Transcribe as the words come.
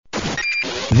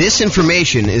This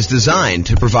information is designed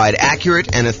to provide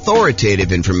accurate and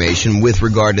authoritative information with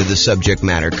regard to the subject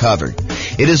matter covered.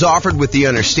 It is offered with the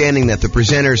understanding that the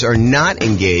presenters are not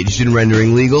engaged in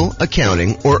rendering legal,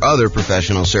 accounting, or other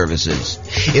professional services.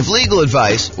 If legal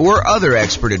advice or other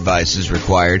expert advice is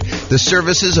required, the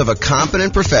services of a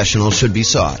competent professional should be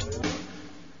sought.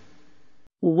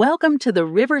 Welcome to the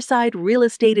Riverside Real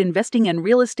Estate Investing and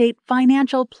Real Estate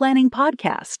Financial Planning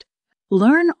Podcast.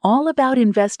 Learn all about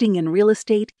investing in real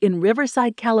estate in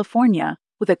Riverside, California,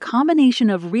 with a combination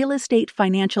of real estate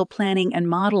financial planning and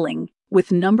modeling with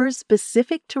numbers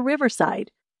specific to Riverside,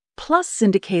 plus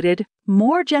syndicated,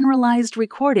 more generalized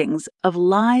recordings of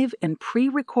live and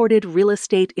pre-recorded real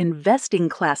estate investing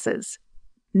classes,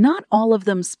 not all of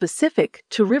them specific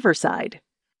to Riverside.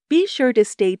 Be sure to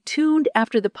stay tuned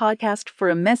after the podcast for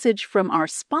a message from our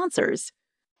sponsors.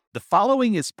 The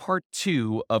following is part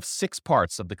 2 of 6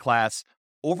 parts of the class,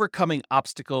 Overcoming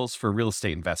Obstacles for Real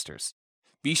Estate Investors.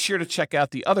 Be sure to check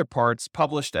out the other parts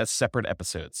published as separate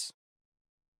episodes.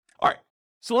 All right,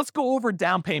 so let's go over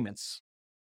down payments.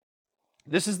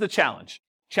 This is the challenge.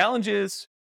 Challenge is,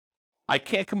 I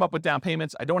can't come up with down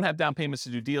payments. I don't have down payments to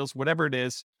do deals, whatever it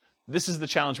is. This is the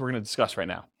challenge we're going to discuss right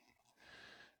now.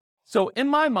 So in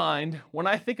my mind, when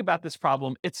I think about this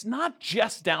problem, it's not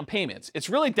just down payments. It's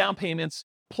really down payments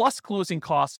plus closing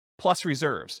costs, plus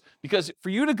reserves. Because for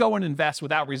you to go and invest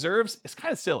without reserves, it's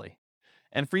kind of silly.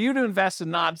 And for you to invest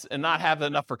and not have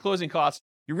enough for closing costs,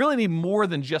 you really need more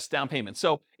than just down payment.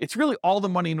 So it's really all the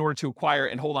money in order to acquire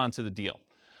and hold on to the deal.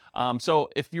 So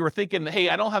if you were thinking, hey,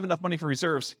 I don't have enough money for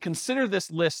reserves, consider this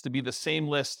list to be the same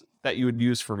list that you would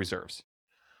use for reserves.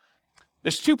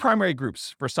 There's 2 primary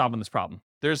groups for solving this problem.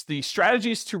 There's the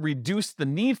strategies to reduce the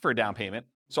need for a down payment.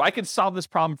 So I could solve this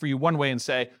problem for you one way and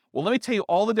say, well, let me tell you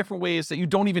all the different ways that you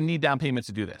don't even need down payment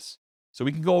to do this. So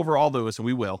we can go over all those, and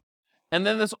we will. And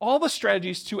then there's all the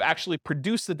strategies to actually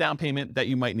produce the down payment that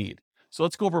you might need. So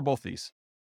let's go over both these.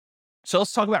 So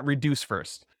let's talk about reduce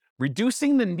first.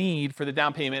 Reducing the need for the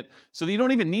down payment so that you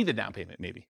don't even need the down payment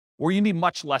maybe, or you need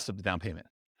much less of the down payment.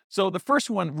 So the first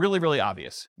one, really, really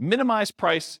obvious. Minimize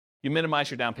price. You minimize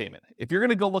your down payment. If you're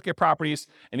going to go look at properties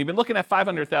and you've been looking at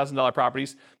 $500,000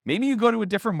 properties, maybe you go to a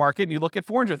different market and you look at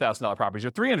 $400,000 properties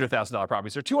or $300,000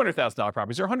 properties or $200,000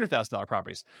 properties or $100,000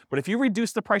 properties. But if you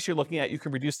reduce the price you're looking at, you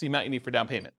can reduce the amount you need for down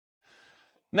payment.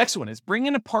 Next one is bring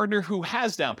in a partner who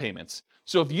has down payments.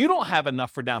 So if you don't have enough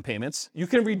for down payments, you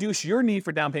can reduce your need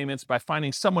for down payments by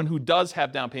finding someone who does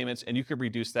have down payments, and you can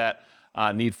reduce that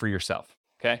need for yourself,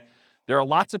 okay? There are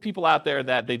lots of people out there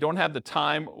that they don't have the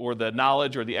time or the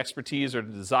knowledge or the expertise or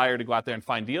the desire to go out there and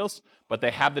find deals, but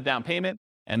they have the down payment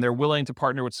and they're willing to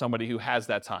partner with somebody who has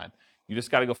that time. You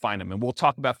just got to go find them. And we'll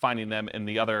talk about finding them in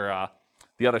the other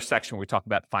section where we talk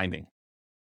about finding.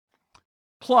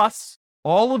 Plus,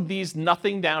 all of these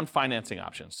nothing down financing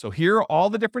options. So here are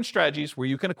all the different strategies where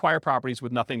you can acquire properties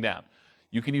with nothing down.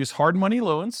 You can use hard money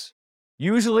loans.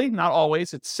 Usually, not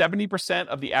always, it's 70%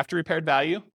 of the after repaired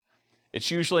value. It's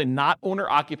usually not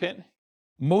owner-occupant.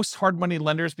 Most hard money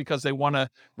lenders, because they want to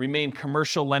remain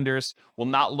commercial lenders, will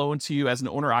not loan to you as an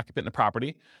owner-occupant in a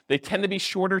property. They tend to be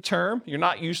shorter term. You're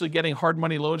not usually getting hard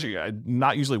money loans, or you're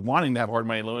not usually wanting to have hard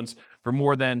money loans for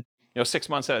more than 6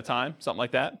 months at a time, something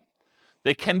like that.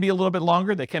 They can be a little bit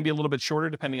longer. They can be a little bit shorter,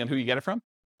 depending on who you get it from.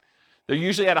 They're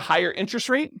usually at a higher interest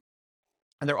rate,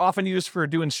 and they're often used for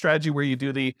doing strategy where you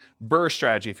do the BRRRR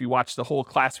strategy. If you watch the whole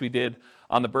class we did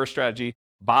on the BRRRR strategy,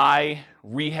 buy,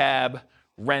 rehab,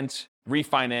 rent,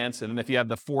 refinance, and then if you have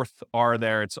the 4th R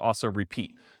there, it's also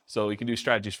repeat. So you can do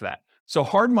strategies for that. So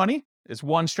hard money is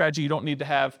one strategy you don't need to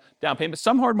have down payment.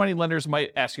 Some hard money lenders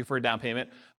might ask you for a down payment,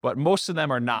 but most of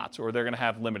them are not, or they're going to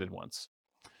have limited ones.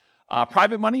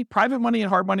 Private money and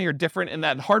hard money are different in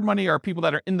that hard money are people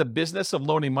that are in the business of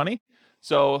loaning money.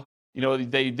 So,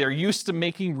 they're used to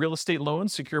making real estate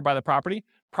loans secured by the property.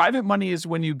 Private money is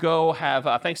when you go have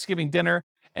a Thanksgiving dinner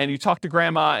and you talk to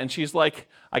grandma and she's like,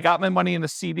 I got my money in the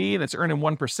CD and it's earning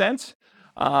 1%.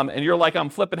 And you're like, I'm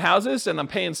flipping houses and I'm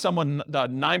paying someone 9%,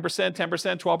 10%,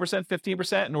 12%,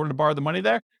 15% in order to borrow the money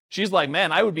there. She's like,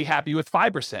 man, I would be happy with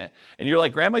 5%. And you're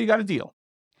like, grandma, you got a deal.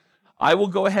 I will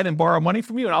go ahead and borrow money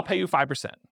from you and I'll pay you 5%.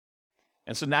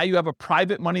 And so now you have a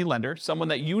private money lender, someone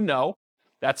that you know.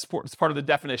 That's part of the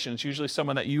definition. It's usually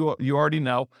someone that you already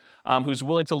know who's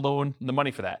willing to loan the money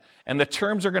for that. And the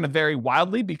terms are going to vary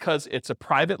wildly because it's a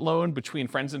private loan between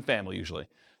friends and family usually.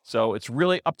 So it's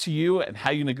really up to you and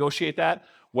how you negotiate that,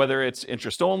 whether it's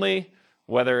interest only,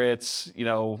 whether it's,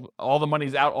 all the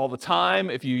money's out all the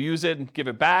time. If you use it and give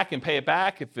it back and pay it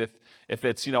back, if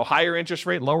it's, higher interest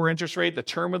rate, lower interest rate, the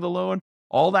term of the loan,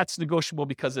 all that's negotiable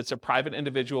because it's a private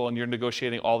individual and you're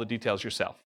negotiating all the details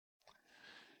yourself.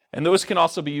 And those can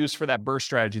also be used for that BRRRR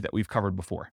strategy that we've covered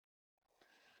before.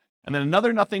 And then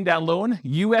another nothing down loan,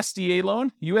 USDA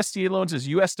loan. USDA loans is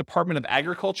U.S. Department of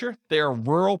Agriculture. They are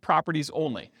rural properties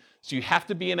only. So you have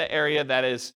to be in an area that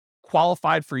is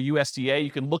qualified for USDA. You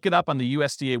can look it up on the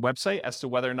USDA website as to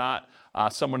whether or not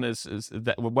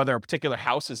whether a particular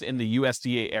house is in the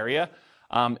USDA area.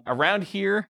 Around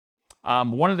here,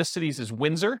 one of the cities is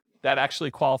Windsor. That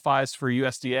actually qualifies for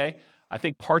USDA. I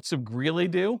think parts of Greeley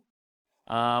do.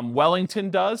 Wellington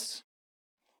does.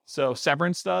 So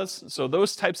Severance does. So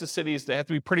those types of cities, they have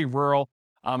to be pretty rural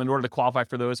in order to qualify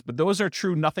for those. But those are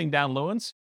true nothing down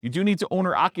loans. You do need to own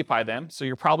or occupy them. So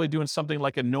you're probably doing something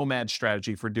like a nomad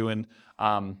strategy for doing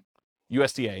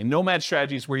USDA. A nomad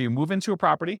strategy is where you move into a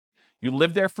property, you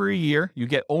live there for a year, you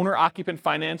get owner occupant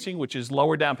financing, which is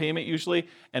lower down payment usually,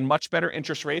 and much better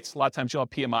interest rates. A lot of times you'll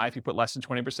have PMI if you put less than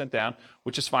 20% down,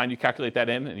 which is fine. You calculate that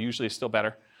in, and usually it's still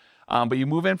better. But you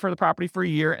move in for the property for a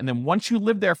year, and then once you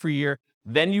live there for a year,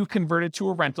 then you convert it to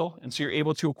a rental, and so you're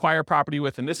able to acquire property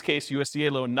with, in this case,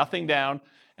 USDA loan, nothing down,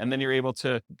 and then you're able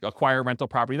to acquire rental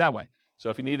property that way. So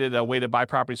if you needed a way to buy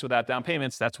properties without down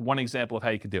payments, that's one example of how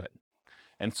you could do it.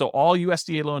 And so all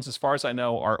USDA loans, as far as I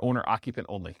know, are owner-occupant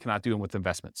only. Cannot do them with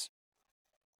investments.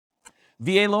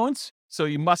 VA loans, so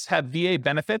you must have VA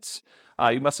benefits.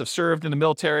 You must have served in the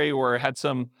military or had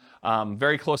some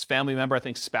very close family member. I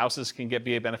think spouses can get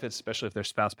VA benefits, especially if their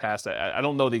spouse passed. I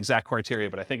don't know the exact criteria,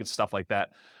 but I think it's stuff like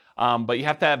that. But you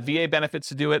have to have VA benefits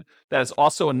to do it. That is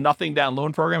also a nothing down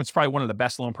loan program. It's probably one of the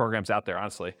best loan programs out there,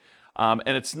 honestly. And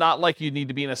it's not like you need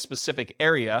to be in a specific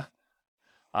area.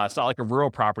 It's not like a rural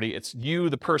property. It's you,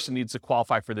 the person, needs to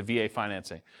qualify for the VA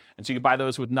financing. And so you can buy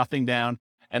those with nothing down.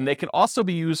 And they can also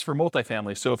be used for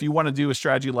multifamily. So if you want to do a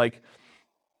strategy like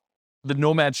the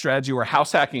nomad strategy or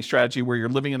house hacking strategy where you're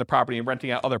living in the property and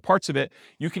renting out other parts of it,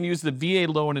 you can use the VA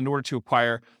loan in order to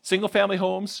acquire single family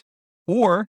homes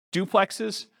or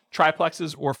duplexes,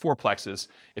 triplexes, or fourplexes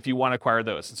if you want to acquire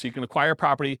those. And so you can acquire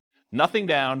property, nothing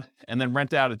down, and then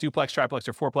rent out a duplex, triplex,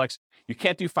 or fourplex. You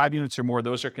can't do 5 units or more.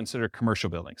 Those are considered commercial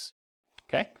buildings.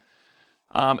 Okay?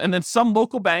 And then some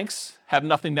local banks have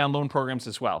nothing down loan programs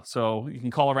as well. So you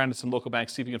can call around to some local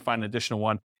banks, see if you can find an additional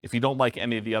one if you don't like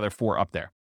any of the other 4 up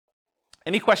there.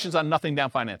 Any questions on nothing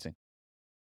down financing?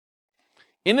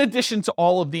 In addition to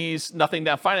all of these nothing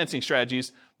down financing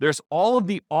strategies, there's all of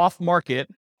the off-market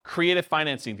creative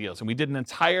financing deals. And we did an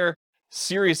entire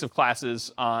series of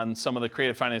classes on some of the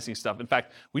creative financing stuff. In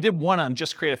fact, we did one on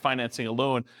just creative financing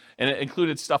alone, and it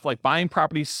included stuff like buying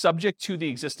properties subject to the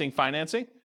existing financing,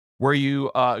 where you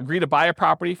agree to buy a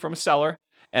property from a seller,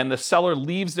 and the seller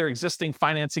leaves their existing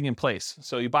financing in place.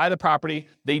 So you buy the property,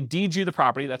 they deed you the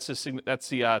property, that's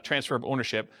the transfer of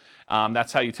ownership.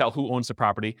 That's how you tell who owns the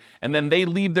property. And then they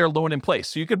leave their loan in place.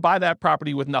 So you could buy that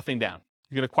property with nothing down.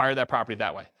 You could acquire that property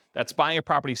that way. That's buying a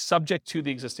property subject to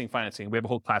the existing financing. We have a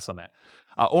whole class on that.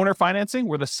 Owner financing,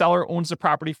 where the seller owns the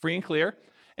property free and clear,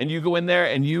 and you go in there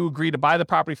and you agree to buy the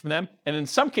property from them. And in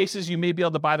some cases, you may be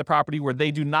able to buy the property where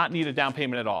they do not need a down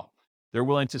payment at all. They're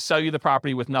willing to sell you the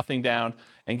property with nothing down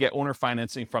and get owner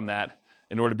financing from that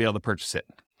in order to be able to purchase it.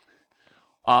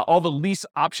 All the lease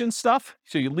option stuff,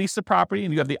 so you lease the property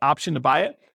and you have the option to buy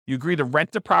it. You agree to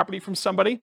rent the property from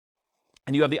somebody,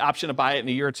 and you have the option to buy it in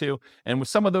a year or two. And with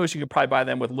some of those, you could probably buy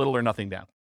them with little or nothing down.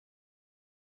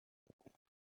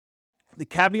 The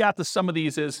caveat to some of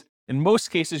these is, in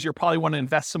most cases, you'll probably want to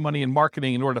invest some money in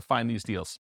marketing in order to find these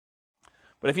deals.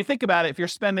 But if you think about it, if you're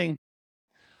spending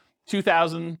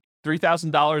 $2,000,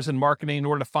 $3,000 in marketing in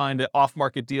order to find an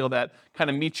off-market deal that kind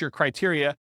of meets your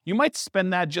criteria, you might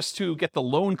spend that just to get the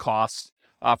loan costs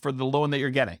for the loan that you're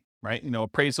getting, right?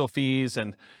 Appraisal fees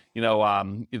and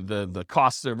the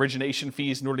costs of origination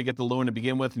fees in order to get the loan to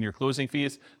begin with, and your closing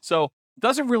fees. So it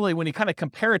doesn't really, when you kind of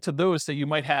compare it to those that you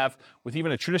might have with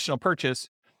even a traditional purchase,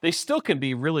 they still can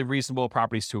be really reasonable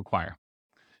properties to acquire.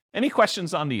 Any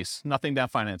questions on these? Nothing down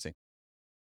financing.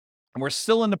 And we're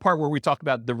still in the part where we talk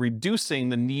about the reducing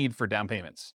the need for down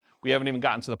payments. We haven't even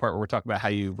gotten to the part where we're talking about how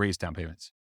you raise down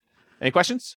payments. Any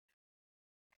questions?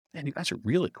 Man, you guys are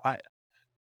really quiet.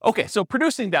 Okay, so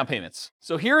producing down payments.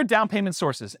 So here are down payment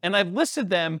sources, and I've listed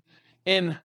them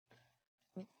in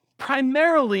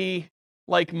primarily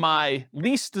like my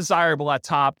least desirable at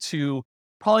top to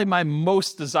probably my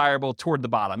most desirable toward the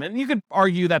bottom. And you could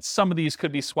argue that some of these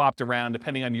could be swapped around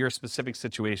depending on your specific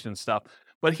situation and stuff.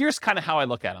 But here's kind of how I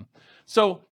look at them.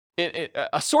 So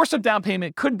a source of down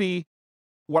payment could be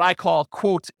what I call,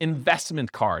 quote,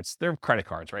 investment cards. They're credit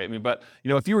cards, right? But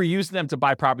if you were using them to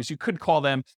buy properties, you could call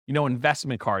them,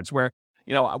 investment cards, where,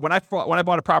 when I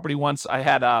bought a property once, I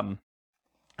had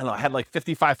I don't know, I had like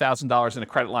 $55,000 in a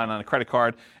credit line on a credit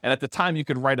card. And at the time you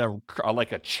could write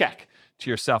like a check to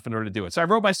yourself in order to do it. So I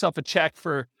wrote myself a check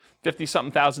for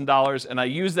 $50-something thousand, and I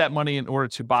used that money in order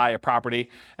to buy a property.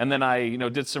 And then I,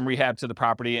 did some rehab to the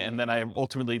property, and then I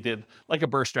ultimately did like a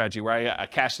burst strategy where I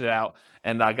cashed it out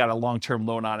and I got a long-term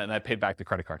loan on it, and I paid back the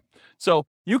credit card. So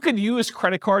you could use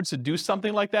credit cards to do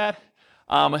something like that.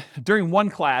 During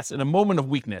one class, in a moment of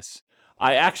weakness,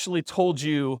 I actually told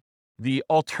you the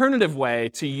alternative way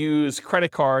to use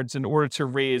credit cards in order to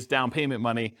raise down payment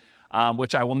money,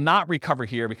 which I will not recover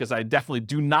here because I definitely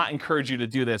do not encourage you to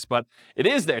do this, but it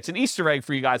is there. It's an Easter egg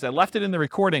for you guys. I left it in the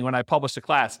recording when I published the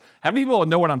class. How many people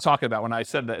know what I'm talking about when I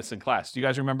said this in class? Do you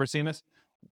guys remember seeing this?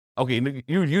 Okay,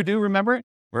 you do remember it?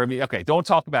 Okay, don't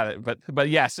talk about it, but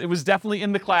yes, it was definitely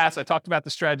in the class. I talked about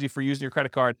the strategy for using your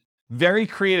credit card very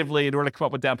creatively in order to come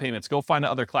up with down payments. Go find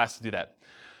another class to do that.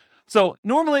 So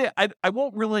normally, I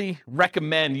won't really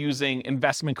recommend using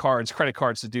investment cards, credit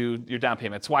cards to do your down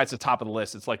payment. That's why it's the top of the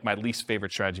list. It's like my least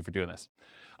favorite strategy for doing this.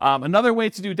 Another way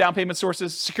to do down payment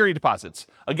sources, security deposits.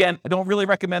 Again, I don't really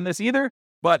recommend this either,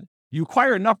 but you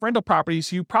acquire enough rental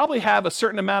properties, you probably have a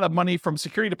certain amount of money from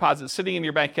security deposits sitting in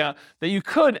your bank account that you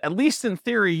could, at least in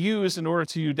theory, use in order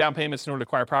to do down payments in order to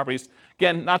acquire properties.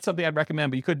 Again, not something I'd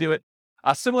recommend, but you could do it.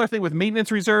 A similar thing with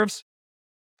maintenance reserves.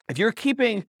 If you're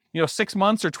keeping 6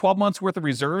 months or 12 months worth of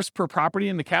reserves per property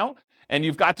in the account, and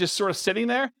you've got just sort of sitting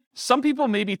there, some people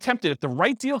may be tempted if the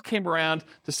right deal came around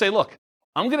to say, look,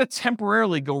 I'm going to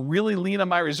temporarily go really lean on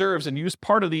my reserves and use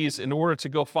part of these in order to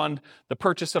go fund the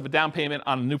purchase of a down payment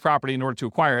on a new property in order to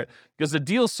acquire it because the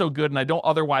deal's so good and I don't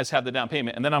otherwise have the down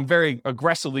payment. And then I'm very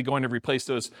aggressively going to replace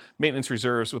those maintenance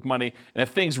reserves with money. And if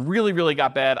things really, really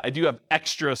got bad, I do have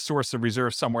extra source of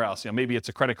reserves somewhere else. Maybe it's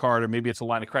a credit card or maybe it's a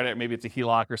line of credit or maybe it's a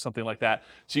HELOC or something like that.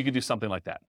 So you could do something like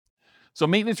that. So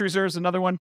maintenance reserves, another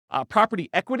one. Property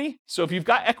equity. So if you've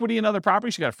got equity in other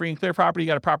properties, you got a free and clear property, you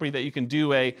got a property that you can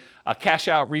do a cash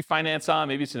out refinance on.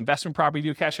 Maybe it's an investment property, you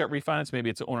do a cash out refinance. Maybe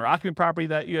it's an owner occupant property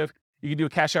that you can do a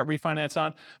cash out refinance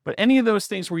on. But any of those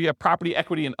things where you have property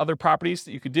equity in other properties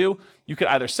that you could do, you could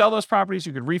either sell those properties,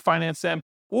 you could refinance them,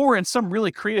 or in some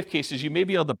really creative cases, you may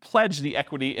be able to pledge the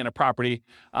equity in a property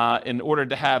in order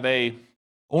to have a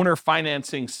owner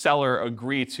financing seller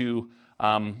agree to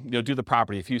do the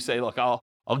property. If you say, look,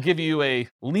 I'll give you a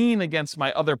lien against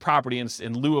my other property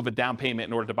in lieu of a down payment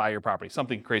in order to buy your property,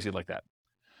 something crazy like that.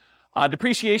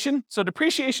 Depreciation. So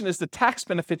depreciation is the tax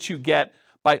benefits you get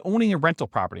by owning a rental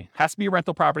property. It has to be a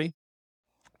rental property.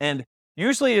 And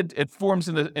usually it comes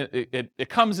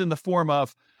in the form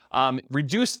of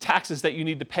reduced taxes that you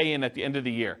need to pay in at the end of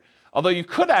the year. Although you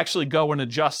could actually go and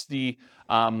adjust the,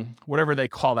 whatever they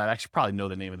call that. I actually probably know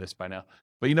the name of this by now.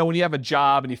 But when you have a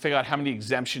job and you figure out how many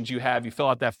exemptions you have, you fill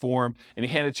out that form and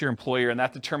you hand it to your employer, and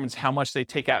that determines how much they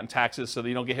take out in taxes so that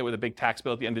you don't get hit with a big tax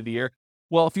bill at the end of the year.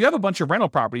 Well, if you have a bunch of rental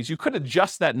properties, you could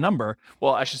adjust that number.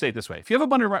 Well, I should say it this way. If you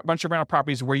have a bunch of rental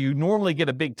properties where you normally get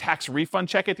a big tax refund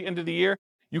check at the end of the year,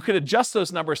 you could adjust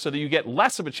those numbers so that you get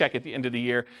less of a check at the end of the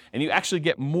year and you actually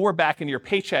get more back in your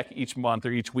paycheck each month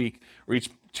or each week or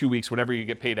each 2 weeks, whatever you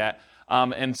get paid at.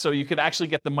 And so you could actually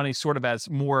get the money sort of as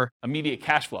more immediate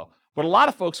cash flow. But a lot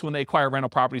of folks, when they acquire rental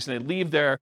properties and they leave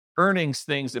their earnings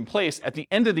things in place, at the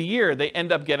end of the year, they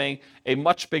end up getting a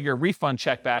much bigger refund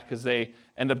check back because they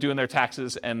end up doing their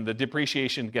taxes and the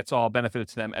depreciation gets all benefited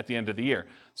to them at the end of the year.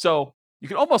 So you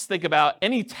can almost think about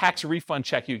any tax refund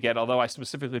check you get, although I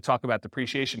specifically talk about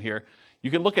depreciation here,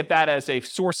 you can look at that as a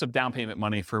source of down payment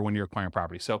money for when you're acquiring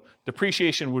property. So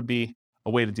depreciation would be a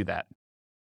way to do that.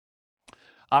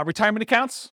 Retirement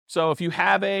accounts. So if you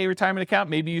have a retirement account,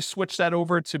 maybe you switch that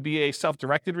over to be a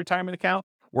self-directed retirement account,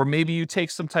 or maybe you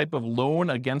take some type of loan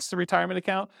against the retirement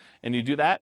account and you do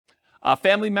that.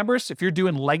 Family members, if you're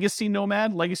doing legacy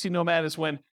nomad is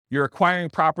when you're acquiring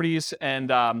properties and,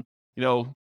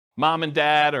 mom and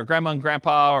dad or grandma and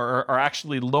grandpa are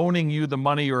actually loaning you the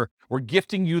money or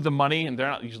gifting you the money, and they're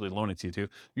not usually loaning to you too,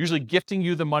 usually gifting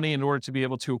you the money in order to be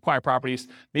able to acquire properties.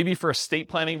 Maybe for estate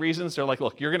planning reasons, they're like,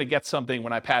 look, you're going to get something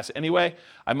when I pass anyway.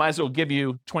 I might as well give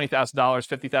you $20,000,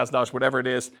 $50,000, whatever it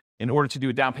is, in order to do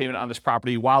a down payment on this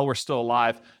property while we're still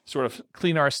alive, sort of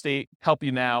clean our estate, help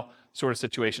you now sort of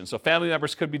situation. So family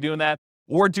members could be doing that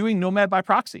or doing nomad by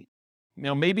proxy.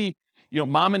 Maybe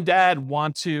mom and dad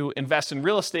want to invest in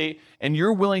real estate and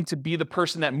you're willing to be the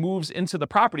person that moves into the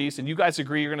properties and you guys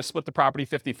agree you're going to split the property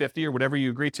 50-50 or whatever you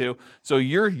agree to. So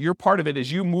your part of it is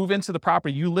you move into the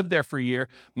property, you live there for a year,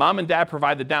 mom and dad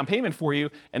provide the down payment for you,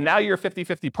 and now you're a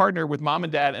 50-50 partner with mom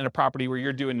and dad in a property where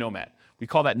you're doing nomad. We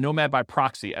call that nomad by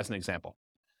proxy as an example.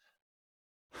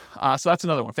 So that's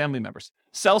another one, family members.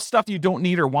 Sell stuff you don't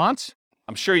need or want.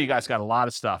 I'm sure you guys got a lot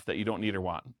of stuff that you don't need or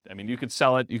want. I mean, you could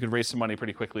sell it, you could raise some money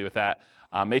pretty quickly with that.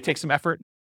 May take some effort,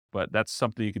 but that's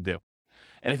something you could do.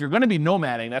 And if you're going to be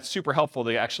nomading, that's super helpful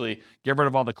to actually get rid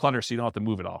of all the clutter so you don't have to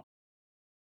move it all.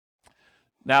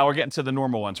 Now we're getting to the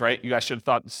normal ones, right? You guys should have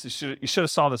thought, you should have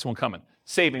saw this one coming.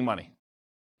 Saving money,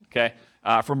 okay?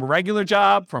 From a regular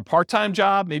job, from a part-time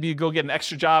job, maybe you go get an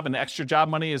extra job, and the extra job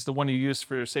money is the one you use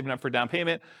for saving up for down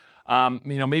payment.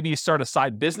 Maybe you start a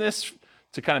side business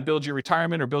to kind of build your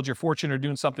retirement or build your fortune or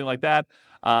doing something like that.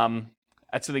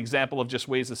 That's an example of just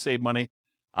ways to save money.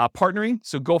 Partnering,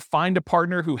 so go find a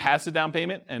partner who has the down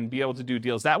payment and be able to do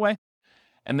deals that way.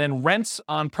 And then rents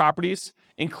on properties,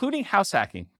 including house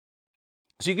hacking.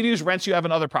 So you can use rents you have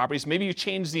in other properties. Maybe you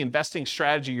change the investing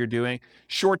strategy you're doing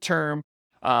short-term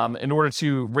in order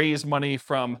to raise money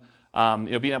from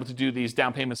being able to do these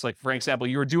down payments. Like, for example,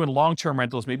 you were doing long-term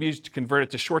rentals. Maybe you convert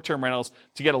it to short-term rentals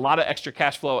to get a lot of extra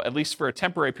cash flow, at least for a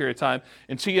temporary period of time,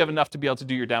 until you have enough to be able to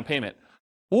do your down payment.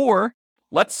 Or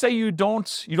let's say you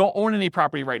don't own any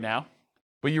property right now,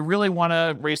 but you really want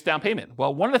to raise down payment.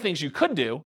 Well, one of the things you could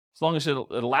do, as long as it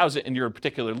allows it in your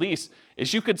particular lease,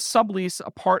 is you could sublease a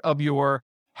part of your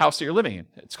house that you're living in.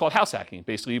 It's called house hacking.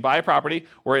 Basically, you buy a property,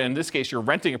 or in this case, you're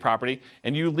renting a property,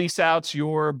 and you lease out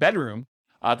your bedroom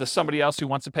to somebody else who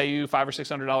wants to pay you $500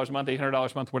 or $600 a month, $800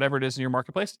 a month, whatever it is in your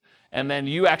marketplace, and then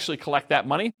you actually collect that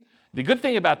money. The good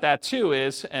thing about that too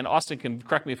is, and Austin can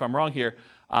correct me if I'm wrong here,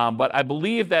 but I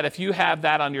believe that if you have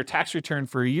that on your tax return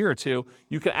for a year or two,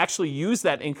 you can actually use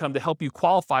that income to help you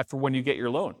qualify for when you get your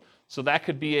loan. So that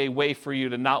could be a way for you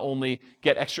to not only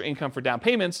get extra income for down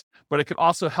payments, but it could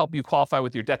also help you qualify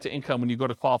with your debt to income when you go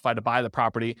to qualify to buy the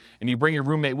property, and you bring your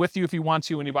roommate with you if you want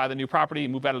to when you buy the new property, you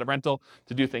move out of the rental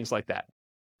to do things like that.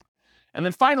 And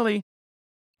then finally,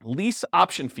 lease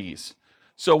option fees.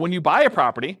 So when you buy a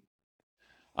property,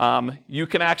 you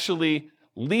can actually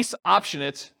lease option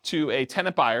it to a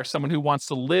tenant buyer, someone who wants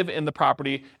to live in the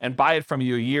property and buy it from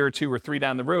you a year or 2 or 3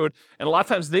 down the road. And a lot of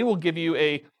times they will give you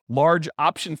a large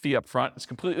option fee up front. It's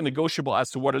completely negotiable as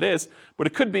to what it is, but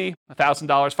it could be $1,000,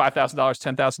 $5,000,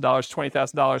 $10,000,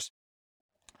 $20,000.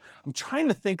 I'm trying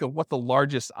to think of what the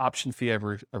largest option fee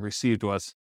I've received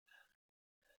was.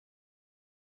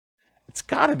 It's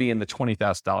got to be in the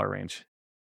 $20,000 range.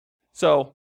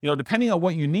 So, depending on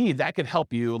what you need, that could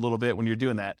help you a little bit when you're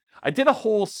doing that. I did a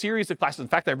whole series of classes. In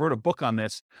fact, I wrote a book on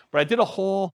this, but I did a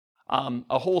whole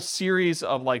series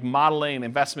of like modeling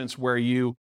investments where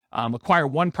you acquire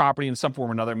one property in some form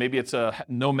or another. Maybe it's a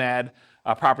nomad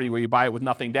property where you buy it with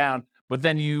nothing down, but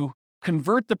then you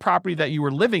convert the property that you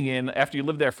were living in after you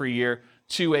lived there for a year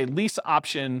to a lease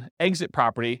option exit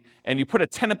property, and you put a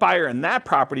tenant buyer in that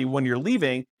property when you're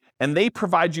leaving, and they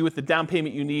provide you with the down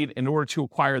payment you need in order to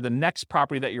acquire the next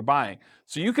property that you're buying.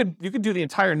 So you could do the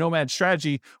entire nomad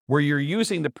strategy where you're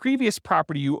using the previous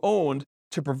property you owned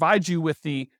to provide you with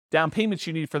the down payments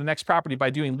you need for the next property by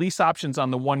doing lease options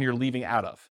on the one you're leaving out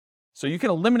of. So you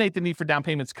can eliminate the need for down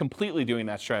payments completely doing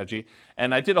that strategy.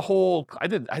 And I did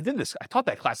this, I taught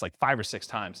that class like 5 or 6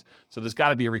 times. So there's got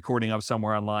to be a recording of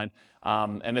somewhere online.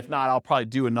 And if not, I'll probably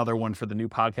do another one for the new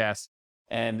podcast.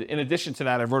 And in addition to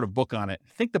that, I wrote a book on it.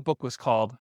 I think the book was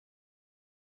called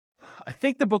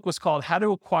How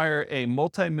to Acquire a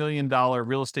Multi-Million-Dollar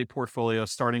Real Estate Portfolio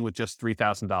Starting with Just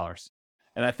 $3,000.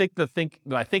 And I think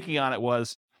my thinking on it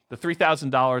was the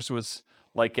 $3,000 was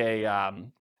like a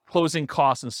closing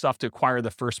costs and stuff to acquire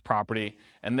the first property.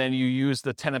 And then you use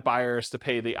the tenant buyers to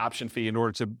pay the option fee in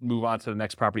order to move on to the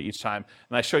next property each time.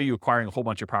 And I show you acquiring a whole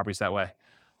bunch of properties that way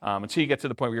until you get to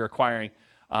the point where you're acquiring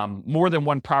more than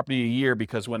one property a year,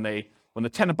 because when the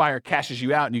tenant buyer cashes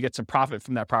you out and you get some profit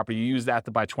from that property, you use that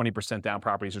to buy 20% down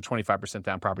properties or 25%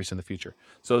 down properties in the future.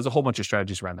 So there's a whole bunch of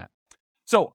strategies around that.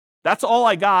 So that's all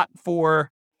I got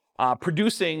for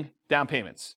producing down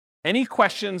payments. Any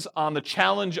questions on the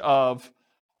challenge of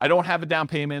I don't have a down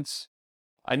payments,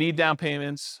 I need down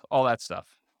payments, all that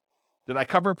stuff? Did I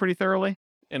cover it pretty thoroughly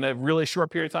in a really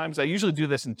short period of time? Because I usually do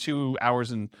this in 2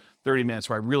 hours and 30 minutes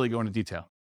where I really go into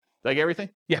detail. Did I get everything?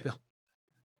 Yeah, Bill.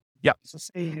 Yep.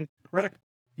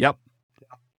 Yep.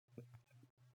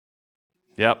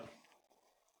 Yep.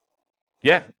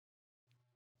 Yeah.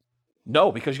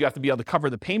 No, because you have to be able to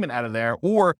cover the payment out of there,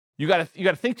 or you got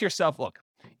to think to yourself, look,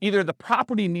 either the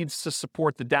property needs to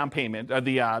support the down payment or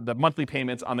the monthly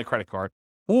payments on the credit card,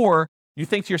 or you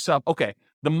think to yourself, okay,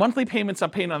 the monthly payments I'm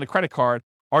paying on the credit card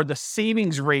are the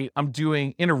savings rate I'm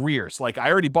doing in arrears. Like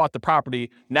I already bought the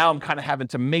property. Now I'm kind of having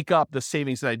to make up the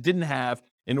savings that I didn't have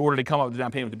in order to come up with the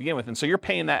down payment to begin with. And so you're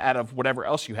paying that out of whatever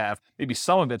else you have. Maybe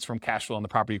some of it's from cash flow on the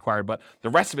property acquired, but the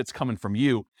rest of it's coming from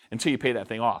you until you pay that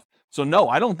thing off. So no,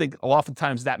 I don't think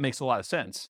oftentimes that makes a lot of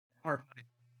sense.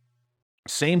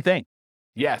 Same thing.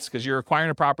 Yes, because you're acquiring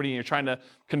a property and you're trying to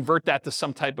convert that to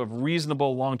some type of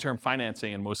reasonable long-term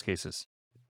financing in most cases.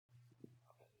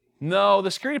 No,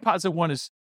 the security deposit one is,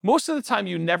 most of the time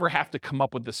you never have to come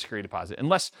up with the security deposit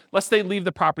unless they leave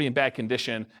the property in bad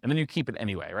condition and then you keep it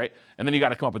anyway, right? And then you got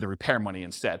to come up with the repair money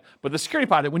instead. But the security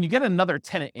deposit, when you get another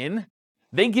tenant in,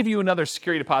 they give you another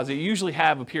security deposit. You usually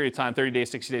have a period of time, 30 days,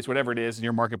 60 days, whatever it is in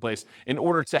your marketplace, in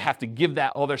order to have to give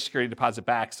that other security deposit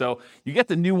back. So you get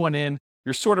the new one in,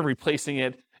 you're sort of replacing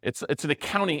it. It's an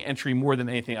accounting entry more than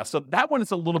anything else. So that one is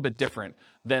a little bit different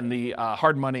than the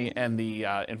hard money and the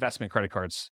investment credit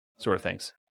cards sort of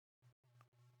things.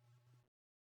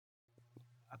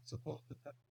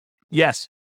 Yes.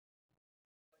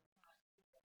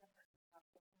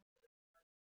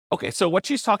 Okay, so what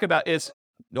she's talking about is,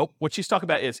 what she's talking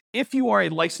about is if you are a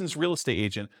licensed real estate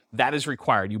agent, that is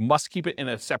required. You must keep it in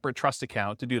a separate trust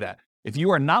account to do that. If you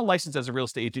are not licensed as a real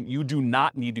estate agent, you do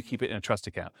not need to keep it in a trust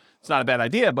account. It's not a bad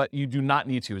idea, but you do not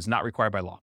need to. It's not required by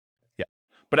law. Yeah.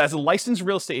 But as a licensed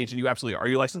real estate agent, you absolutely are. Are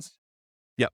you licensed?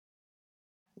 Yep.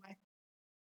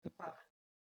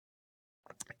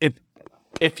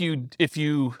 If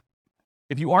you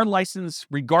are licensed,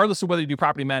 regardless of whether you do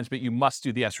property management, you must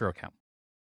do the escrow account.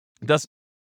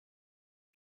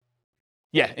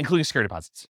 Yeah, including security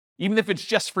deposits. Even if it's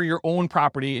just for your own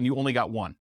property and you only got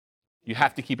one, you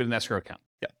have to keep it in an escrow account.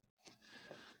 Yeah.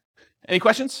 Any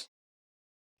questions?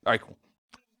 All right, cool.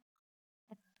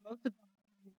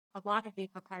 A lot of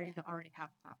vehicle carriers already have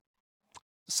that.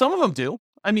 Some of them do.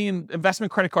 I mean,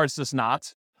 investment credit cards does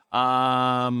not.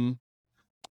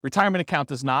 Retirement account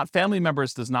does not. Family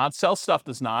members does not. Sell stuff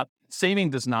does not. Saving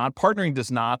does not. Partnering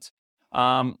does not.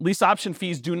 Lease option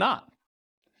fees do not.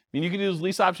 I mean, you can use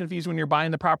lease option fees when you're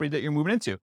buying the property that you're moving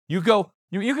into. You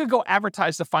could go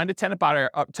advertise to find a tenant buyer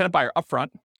up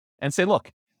front and say,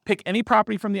 look, pick any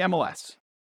property from the MLS.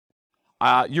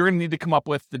 You're going to need to come up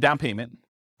with the down payment,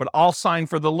 but I'll sign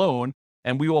for the loan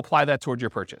and we will apply that towards your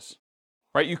purchase.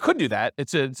 Right? You could do that.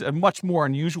 It's a much more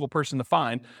unusual person to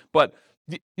find, but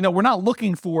we're not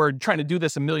looking for trying to do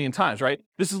this a million times, right?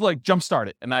 This is like jumpstart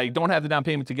it, and I don't have the down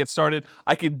payment to get started.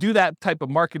 I could do that type of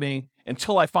marketing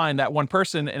until I find that one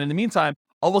person, and in the meantime,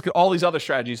 I'll look at all these other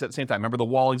strategies at the same time. Remember the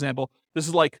wall example? This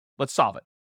is like, let's solve it,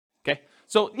 okay?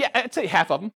 So yeah, I'd say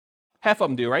half of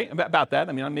them do, right? About that.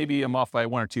 I mean, maybe I'm off by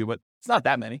one or two, but it's not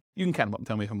that many. You can count them up and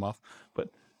tell me if I'm off, but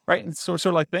right? It's sort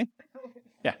of like thing.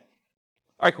 Yeah.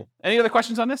 All right, cool. Any other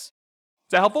questions on this? Is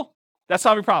that helpful? That's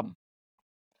solve your problem.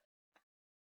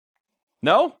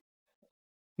 No?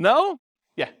 No?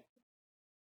 Yeah.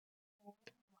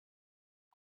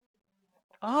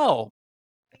 Oh.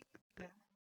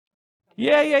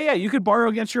 Yeah. You could borrow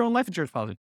against your own life insurance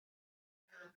policy.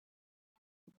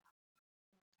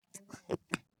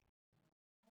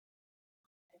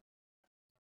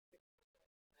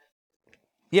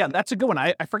 Yeah, that's a good one.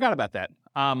 I forgot about that.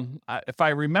 If I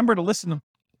remember to listen to...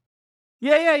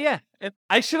 Yeah.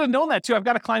 I should have known that too. I've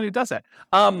got a client who does that.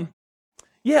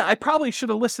 Yeah, I probably should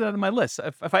have listed that on my list.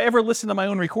 If I ever listen to my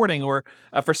own recording, or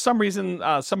for some reason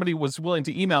somebody was willing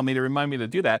to email me to remind me to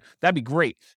do that, that'd be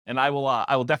great. And I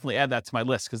will definitely add that to my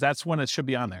list because that's one that should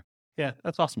be on there. Yeah,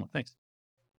 that's awesome. Thanks.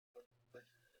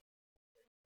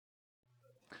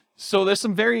 So there's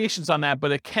some variations on that,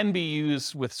 but it can be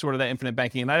used with sort of that infinite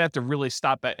banking. And I'd have to really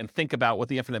stop and think about what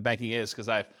the infinite banking is because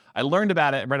I learned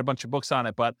about it and read a bunch of books on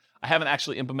it, but I haven't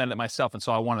actually implemented it myself. And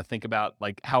so I want to think about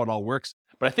like how it all works.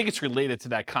 But I think it's related to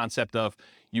that concept of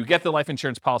you get the life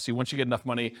insurance policy. Once you get enough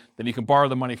money, then you can borrow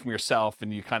the money from yourself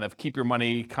and you kind of keep your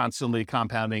money constantly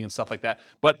compounding and stuff like that.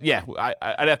 But yeah,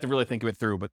 I'd have to really think of it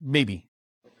through, but maybe.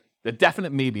 The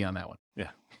definite maybe on that one. Yeah.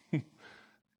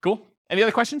 Cool. Any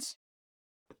other questions?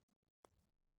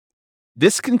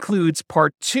 This concludes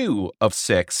part 2 of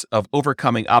 6 of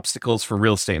Overcoming Obstacles for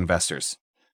Real Estate Investors.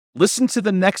 Listen to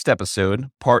the next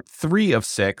episode, part 3 of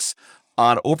 6,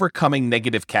 on overcoming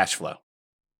negative cash flow.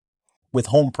 With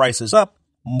home prices up,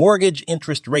 mortgage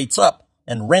interest rates up,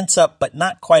 and rents up but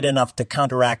not quite enough to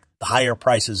counteract the higher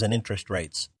prices and interest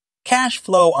rates. Cash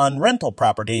flow on rental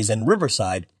properties in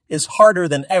Riverside is harder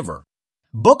than ever.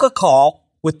 Book a call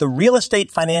with the Real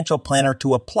Estate Financial Planner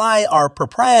to apply our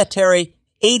proprietary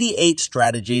 88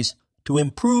 strategies to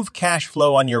improve cash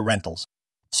flow on your rentals.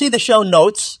 See the show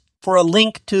notes for a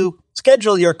link to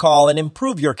schedule your call and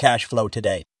improve your cash flow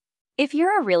today. If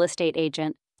you're a real estate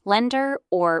agent, lender,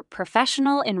 or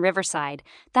professional in Riverside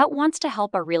that wants to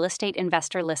help our real estate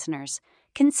investor listeners,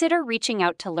 consider reaching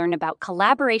out to learn about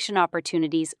collaboration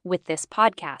opportunities with this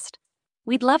podcast.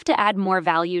 We'd love to add more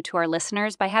value to our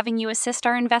listeners by having you assist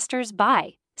our investors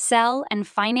buy, sell, and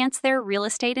finance their real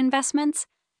estate investments.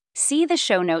 See the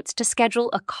show notes to schedule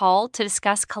a call to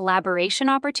discuss collaboration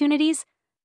opportunities